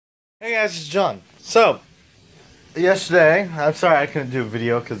Hey guys, it's John. So, yesterday, I'm sorry I couldn't do a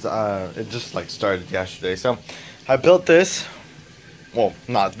video because it just like started yesterday. So, I built this. Well,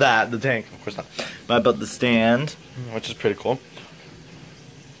 not that, the tank, of course not. But I built the stand, which is pretty cool.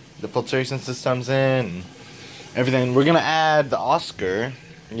 The filtration system's in, and everything. We're gonna add the Oscar.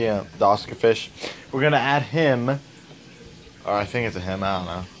 Yeah, the Oscar fish. We're gonna add him, or I think it's a him, I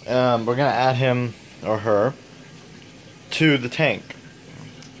don't know. We're gonna add him or her to the tank.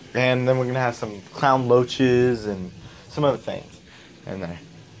 And then we're gonna have some clown loaches and some other things in there.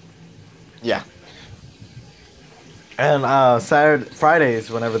 Yeah. And Fridays,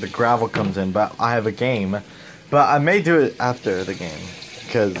 whenever the gravel comes in, but I have a game. But I may do it after the game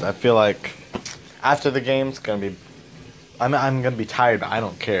because I feel like after the game's gonna be, I'm gonna be tired, but I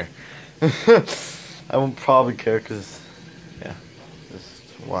don't care. I won't probably care because, yeah, just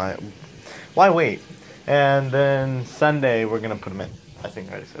why wait? And then Sunday we're gonna put them in. I think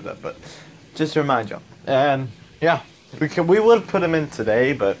I already said that, but just to remind y'all. And yeah, we would have put him in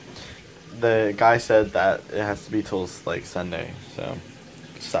today, but the guy said that it has to be till like Sunday, so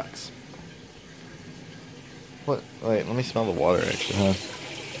it sucks. What? Wait, let me smell the water actually, huh?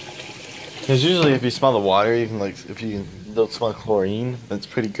 Because usually if you smell the water, you can like, if you don't smell chlorine, that's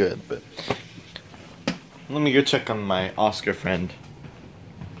pretty good, but let me go check on my Oscar friend.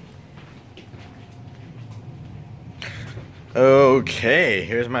 Okay,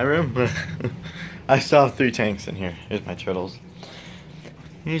 here's my room. I still have 3 tanks in here. Here's my turtles.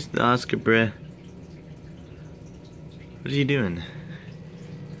 Here's the Oscar, bruh. What are you doing?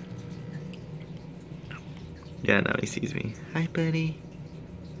 Yeah, now he sees me. Hi, buddy.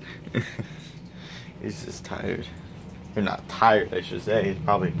 He's just tired. Or not tired, I should say. He's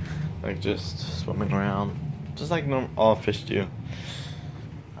probably like just swimming around, just like all fish do.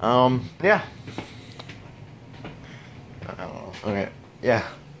 Yeah. Okay, yeah,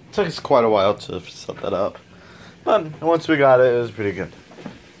 it took us quite a while to set that up, but once we got it, it was pretty good.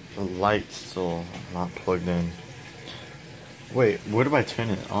 The light's still not plugged in. Wait, where do I turn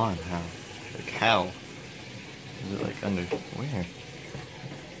it on? How? Like how? Is it like under, where?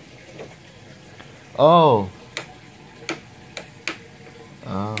 Oh.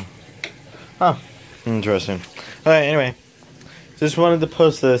 Oh. Huh. Interesting. Alright, anyway. Just wanted to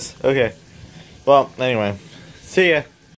post this. Okay. Well, anyway. See ya.